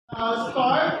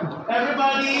Start.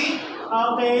 Everybody.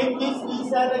 Okay, please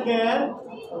listen again.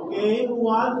 Okay, who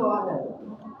wants? Go ahead.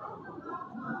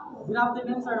 Good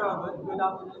afternoon, Sir Robert. Good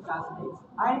afternoon, classmates.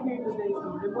 I am here today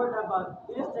to report about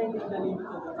illustrating the limits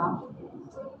of the function.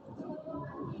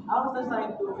 I was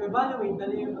assigned to evaluate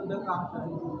the limit of the function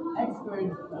x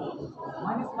squared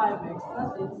minus 5x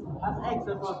plus 6 as x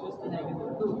approaches to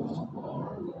negative 2.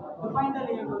 To find the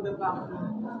limit of the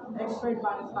function x squared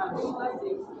minus 5x plus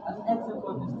 6 as x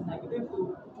approaches to negative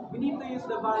 2, we need to use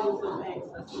the values of x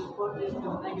as it approaches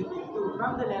to negative 2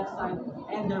 from the left side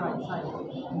and the right side.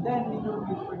 And then we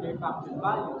compute for their function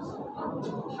values.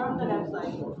 From the left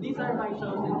side, these are my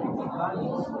chosen exit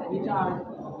values, which are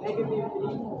negative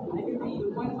 3,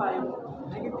 negative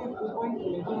 2.5, negative 2.3,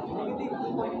 negative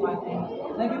 2.1, and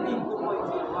negative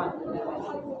 2.01.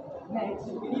 Next,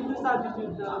 we need to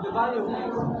substitute the value of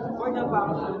x for the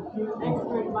function x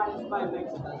squared minus 5x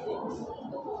plus 6.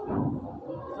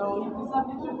 So if we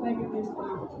substitute negative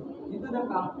 3 into the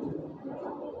function,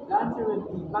 the answer will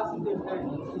be positive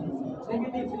 30 since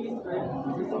negative 3 squared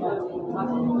is equal to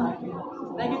positive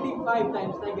 9. Negative 5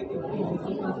 times negative 3 is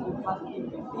equal to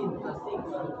positive 15 plus 6.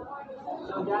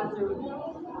 So the answer will be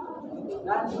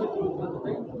equal to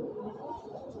 30.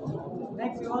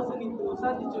 Next, we also need to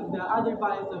substitute the other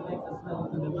values of x as well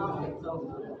to the function. So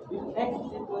if x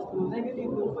is equal to negative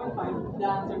 2.5, the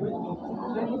answer will be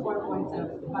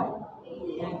 24.75.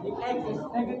 And if x is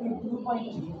negative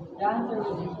 2.3, the answer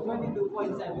will be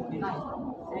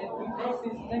 22.79. And if x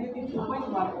is negative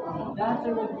 2.1, the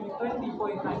answer will be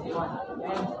 20.91.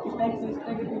 And if x is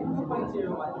negative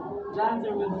 2.01, the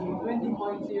answer will be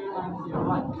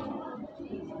 20.0901.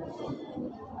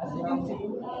 As you can see,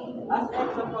 as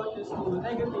x approaches to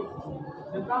negative,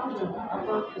 the function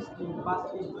approaches to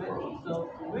positive 20. So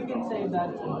we can say that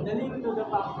the limit of the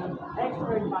function x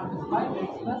squared minus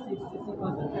 5x plus 6 is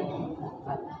equal to 20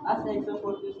 as x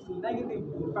approaches to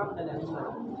negative 2 from the left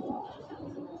side.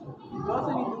 We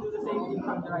also need to do the same thing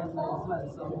from the right side as well.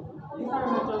 So these are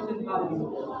the chosen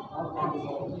values of x,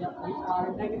 which are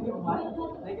negative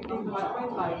 1, negative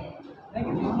 1.5,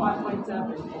 negative 1.7,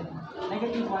 and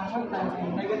negative 1.9,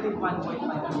 and negative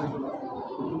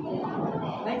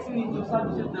 1.5. Next, we need to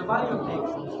substitute the value of x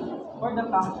for the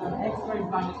function x squared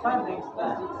minus 5x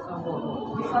plus 6. So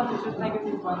we substitute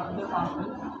negative 1 in the function.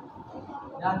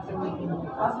 The answer will be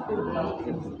positive 1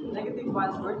 since negative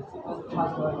 1 squared is equal to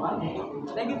positive 1.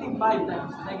 Negative 5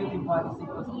 times negative 1 is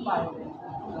equal to 5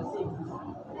 plus 6.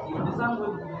 And the sum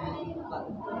will be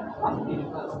positive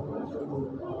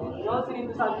 12. We also need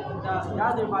to substitute the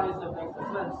other values of x as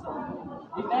well. So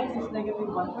if x is negative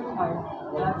 1.5,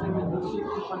 the answer will be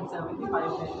 15.75.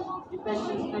 And if x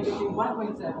is negative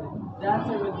 1.7, the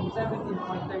answer will be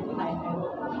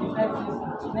 17.39. And if x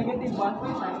is negative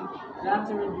 1.9, the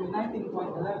answer will be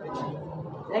 19.11.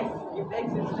 If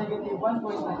x is negative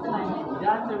 1.99,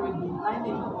 the answer will be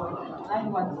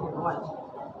 19.9101.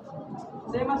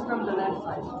 Same as from the left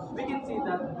side, we can see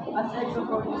that as x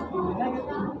approaches to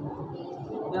negative,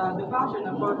 the function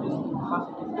approaches to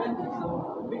positive 20.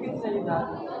 So we can say that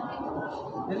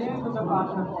the limit of the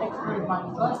function x squared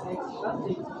minus 1x plus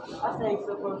 6 as x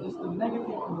approaches to negative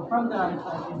 2 from the right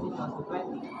side is equal to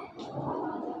 20.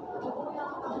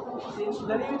 Since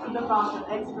the limit of the function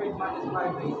x squared minus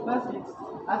 5x plus 6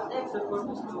 as x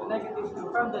approaches to negative 2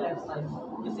 from the left side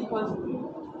is equal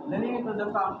to the limit of the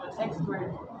function x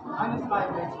squared minus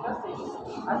 5x plus 6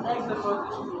 as x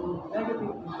approaches to negative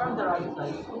 2 from the right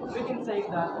side, we can say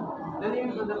that the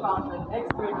limit of the function x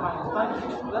squared minus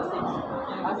 5x plus 6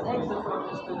 as x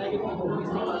approaches to negative 2 is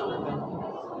equal to 20.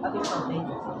 That is all. Thank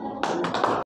you.